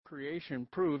creation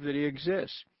prove that he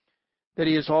exists, that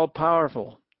he is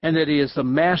all-powerful, and that he is the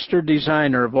master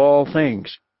designer of all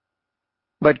things.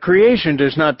 But creation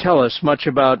does not tell us much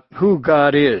about who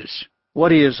God is,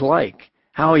 what he is like,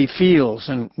 how he feels,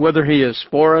 and whether he is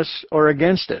for us or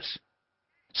against us.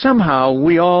 Somehow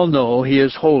we all know he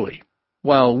is holy,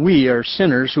 while we are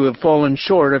sinners who have fallen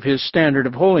short of his standard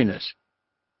of holiness.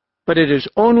 But it is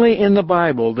only in the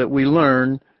Bible that we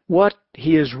learn what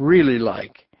he is really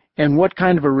like and what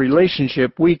kind of a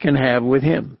relationship we can have with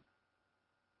him.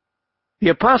 The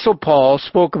Apostle Paul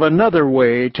spoke of another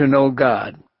way to know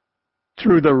God.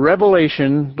 Through the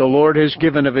revelation the Lord has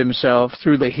given of himself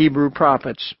through the Hebrew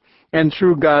prophets, and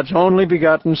through God's only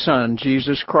begotten Son,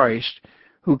 Jesus Christ,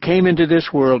 who came into this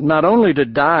world not only to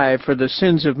die for the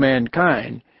sins of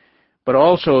mankind, but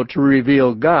also to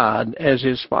reveal God as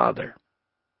his Father.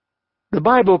 The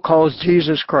Bible calls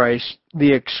Jesus Christ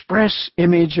the express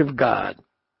image of God.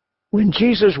 When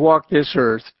Jesus walked this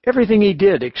earth, everything he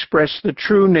did expressed the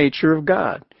true nature of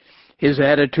God. His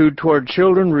attitude toward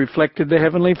children reflected the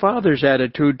Heavenly Father's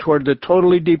attitude toward the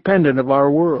totally dependent of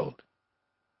our world.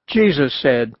 Jesus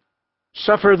said,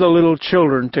 "Suffer the little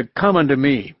children to come unto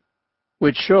me,"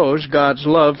 which shows God's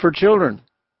love for children.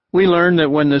 We learn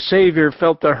that when the Savior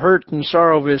felt the hurt and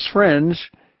sorrow of his friends,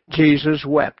 Jesus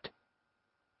wept.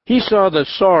 He saw the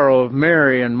sorrow of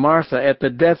Mary and Martha at the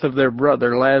death of their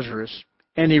brother Lazarus,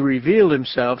 and he revealed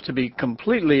himself to be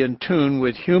completely in tune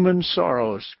with human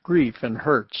sorrows, grief, and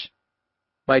hurts.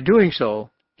 By doing so,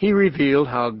 he revealed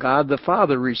how God the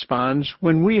Father responds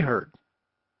when we hurt.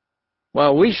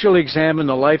 While we shall examine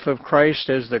the life of Christ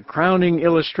as the crowning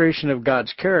illustration of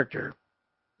God's character,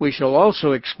 we shall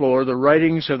also explore the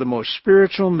writings of the most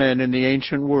spiritual men in the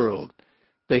ancient world,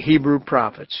 the Hebrew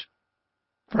prophets.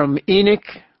 From Enoch,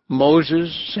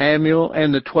 Moses, Samuel,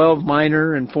 and the 12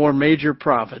 minor and 4 major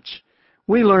prophets,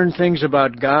 we learn things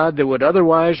about God that would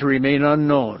otherwise remain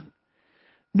unknown.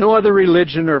 No other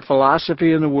religion or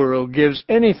philosophy in the world gives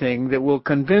anything that will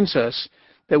convince us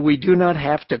that we do not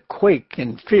have to quake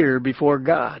in fear before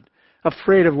God,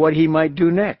 afraid of what he might do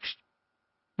next.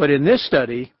 But in this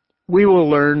study, we will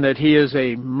learn that he is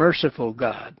a merciful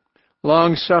God,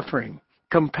 long-suffering,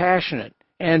 compassionate,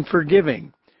 and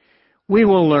forgiving. We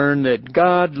will learn that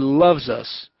God loves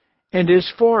us and is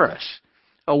for us,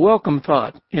 a welcome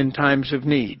thought in times of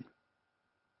need.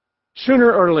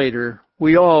 Sooner or later,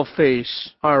 we all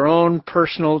face our own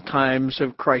personal times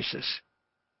of crisis.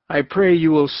 I pray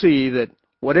you will see that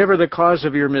whatever the cause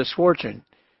of your misfortune,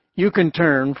 you can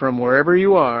turn from wherever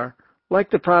you are, like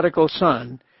the prodigal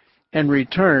son, and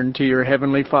return to your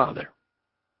Heavenly Father.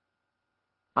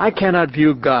 I cannot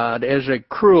view God as a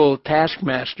cruel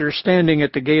taskmaster standing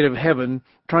at the gate of heaven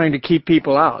trying to keep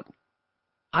people out.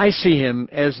 I see him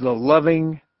as the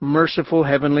loving, merciful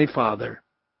Heavenly Father,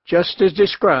 just as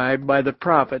described by the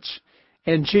prophets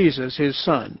and Jesus, his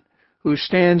Son, who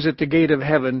stands at the gate of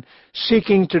heaven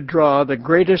seeking to draw the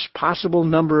greatest possible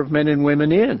number of men and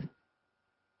women in.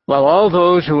 While all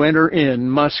those who enter in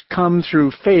must come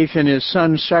through faith in his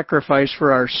Son's sacrifice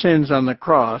for our sins on the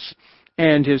cross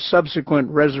and his subsequent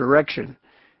resurrection,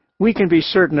 we can be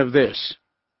certain of this: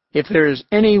 if there is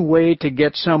any way to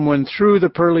get someone through the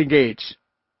pearly gates,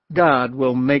 God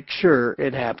will make sure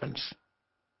it happens.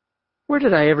 Where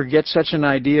did I ever get such an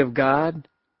idea of God?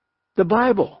 The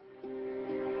Bible.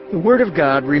 The Word of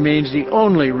God remains the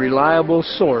only reliable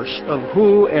source of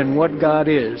who and what God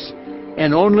is,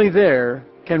 and only there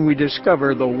can we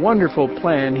discover the wonderful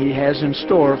plan he has in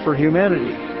store for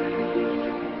humanity.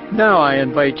 Now I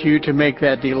invite you to make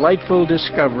that delightful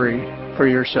discovery for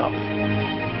yourself.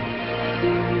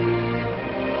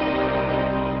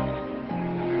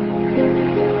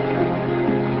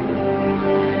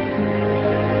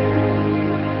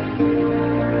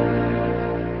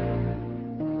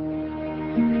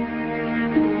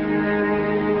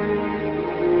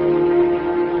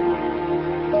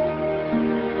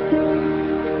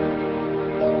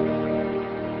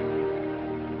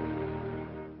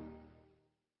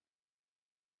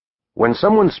 When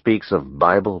someone speaks of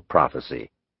Bible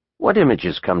prophecy, what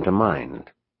images come to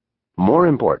mind? More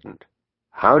important,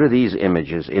 how do these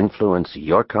images influence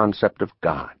your concept of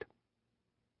God?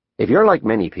 If you're like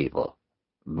many people,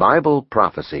 Bible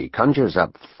prophecy conjures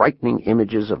up frightening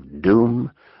images of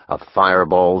doom, of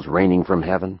fireballs raining from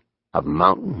heaven, of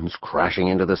mountains crashing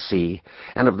into the sea,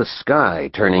 and of the sky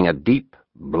turning a deep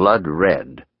blood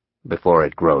red before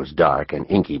it grows dark and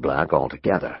inky black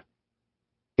altogether.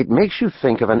 It makes you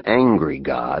think of an angry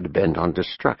God bent on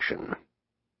destruction.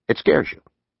 It scares you,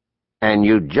 and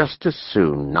you'd just as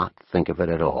soon not think of it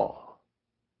at all.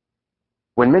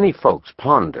 When many folks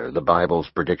ponder the Bible's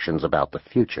predictions about the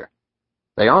future,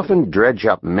 They often dredge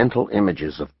up mental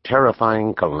images of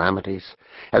terrifying calamities,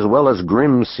 as well as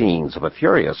grim scenes of a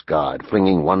furious God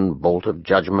flinging one bolt of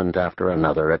judgment after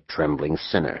another at trembling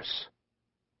sinners.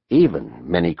 Even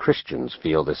many Christians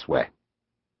feel this way.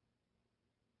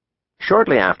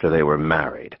 Shortly after they were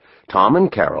married, Tom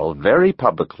and Carol very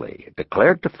publicly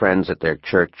declared to friends at their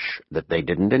church that they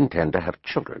didn't intend to have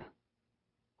children.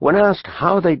 When asked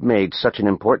how they'd made such an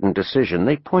important decision,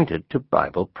 they pointed to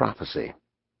Bible prophecy.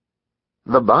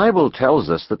 "The Bible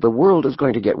tells us that the world is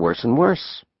going to get worse and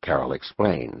worse," Carol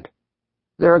explained.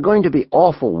 "There are going to be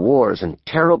awful wars and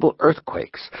terrible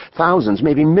earthquakes. Thousands,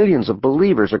 maybe millions of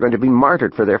believers are going to be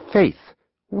martyred for their faith.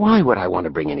 Why would I want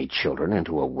to bring any children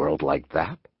into a world like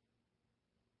that?"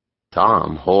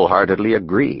 Tom wholeheartedly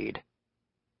agreed.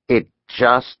 "It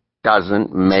just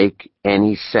doesn't make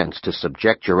any sense to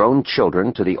subject your own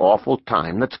children to the awful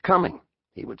time that's coming,"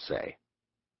 he would say.